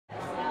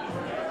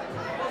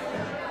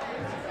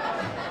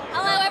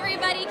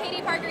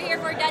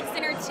for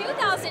deadCENTER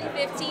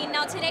 2015.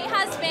 Now today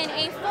has been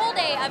a full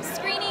day of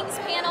screenings,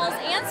 panels,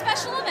 and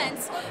special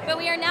events, but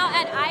we are now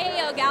at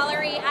IAO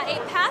Gallery at a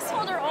pass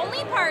holder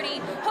only party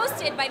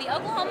hosted by the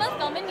Oklahoma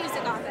Film and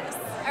Music Office.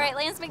 All right,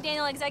 Lance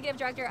McDaniel, Executive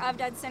Director of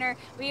deadCENTER.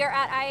 We are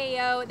at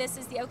IAO. This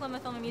is the Oklahoma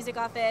Film and Music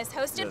Office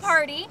hosted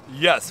party.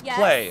 Yes,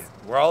 play.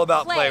 We're all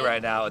about play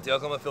right now at the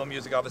Oklahoma Film and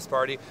Music Office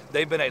party.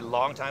 They've been a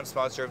longtime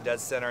sponsor of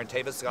deadCENTER, and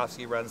Tavis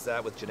Skofsky runs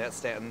that with Jeanette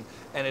Stanton,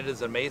 and it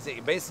is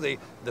amazing. Basically,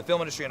 the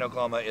film industry in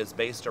Oklahoma is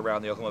based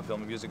around the Oklahoma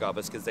Film and Music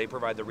Office because they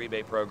provide the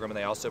rebate program, and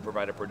they also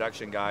provide a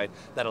production guide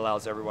that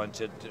allows everyone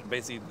to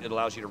basically, it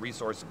allows you to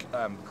resource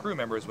crew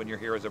members when you're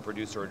here as a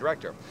producer or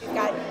director. We've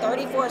got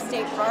 34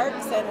 state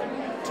parks and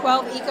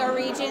 12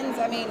 ecoregions.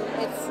 I mean,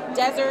 it's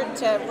desert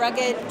to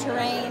rugged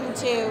terrain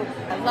to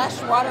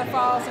lush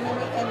waterfalls. I mean,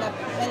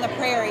 in the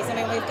prairies. I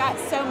mean, we've got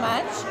so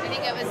much. I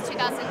think it was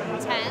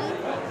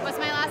 2010 was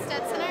my last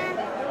deadCENTER,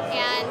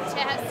 and to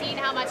have seen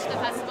how much the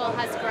festival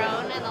has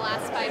grown in the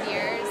last 5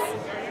 years,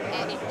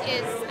 it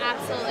is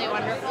absolutely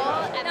wonderful.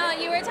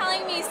 And you were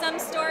telling me some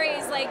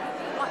stories, like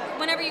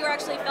whenever you were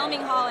actually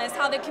filming Hollis,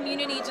 how the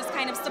community just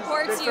kind of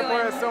supports you. They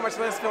support us so much.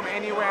 Let us film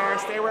anywhere,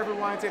 stay wherever we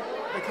want to.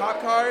 The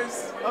cop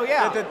cars. Oh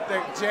yeah.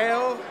 The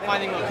jail.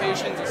 Finding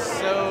locations is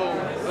so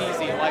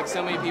easy. Like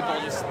so many people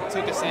just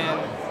took us in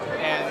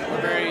and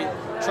were very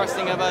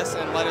trusting of us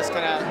and let us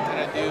kind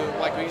of do.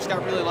 Like we just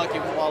got really lucky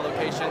with all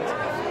locations.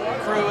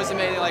 Crew was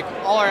amazing. Like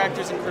all our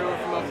actors and crew are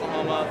from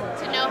Oklahoma.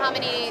 To know how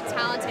many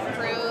talented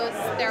crews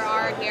there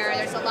are here,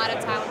 there's a lot of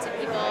talented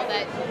people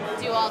that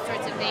do all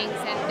sorts of things,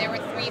 and there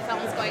were 3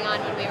 films going on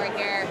when we were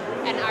here,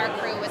 and our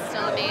crew was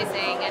still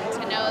amazing. And to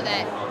know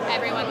that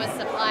everyone was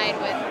supplied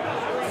with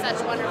such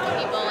wonderful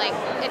people, like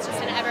it's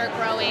just an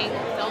ever-growing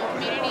film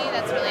community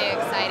that's really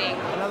exciting.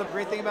 Another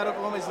great thing about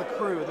Oklahoma is the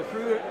crew. The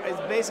crew is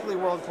basically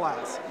world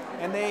class,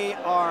 and they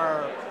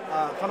are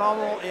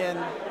phenomenal in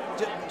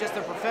just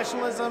their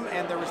professionalism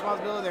and their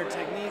responsibility, their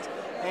techniques,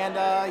 and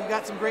you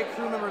got some great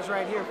crew members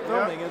right here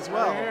filming as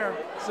well. Right here.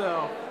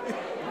 So.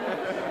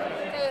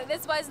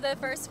 This was the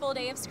first full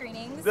day of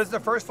screenings. This is the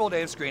first full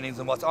day of screenings,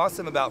 and what's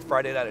awesome about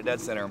Friday night at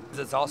deadCENTER is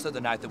it's also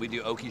the night that we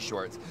do Okie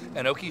Shorts.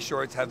 And Okie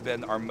Shorts have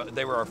been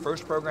they were our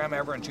first program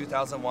ever in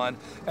 2001,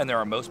 and they're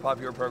our most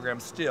popular program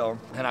still.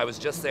 And I was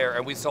just there,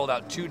 and we sold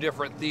out 2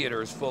 different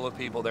theaters full of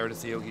people there to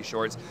see Okie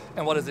Shorts.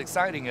 And what is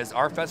exciting is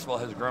our festival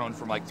has grown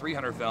from like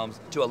 300 films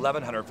to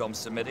 1,100 films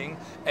submitting,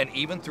 and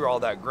even through all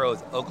that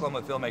growth,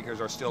 Oklahoma filmmakers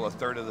are still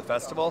 1/3 of the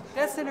festival.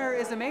 deadCENTER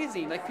is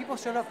amazing. Like people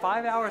showed up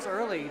 5 hours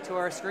early to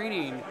our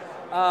screening.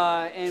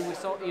 And we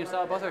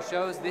saw both our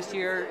shows. This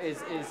year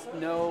is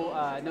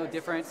no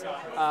difference.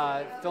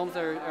 Films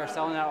are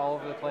selling out all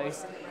over the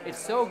place. It's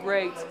so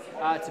great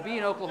to be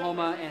in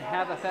Oklahoma and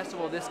have a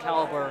festival of this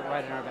caliber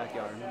right in our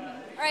backyard.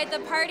 All right,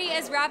 the party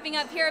is wrapping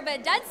up here,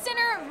 but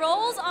deadCENTER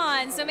rolls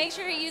on. So make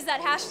sure to use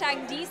that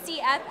hashtag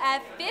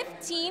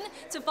DCFF15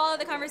 to follow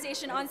the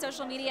conversation on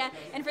social media.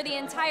 And for the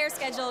entire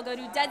schedule, go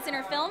to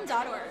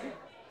deadcenterfilm.org.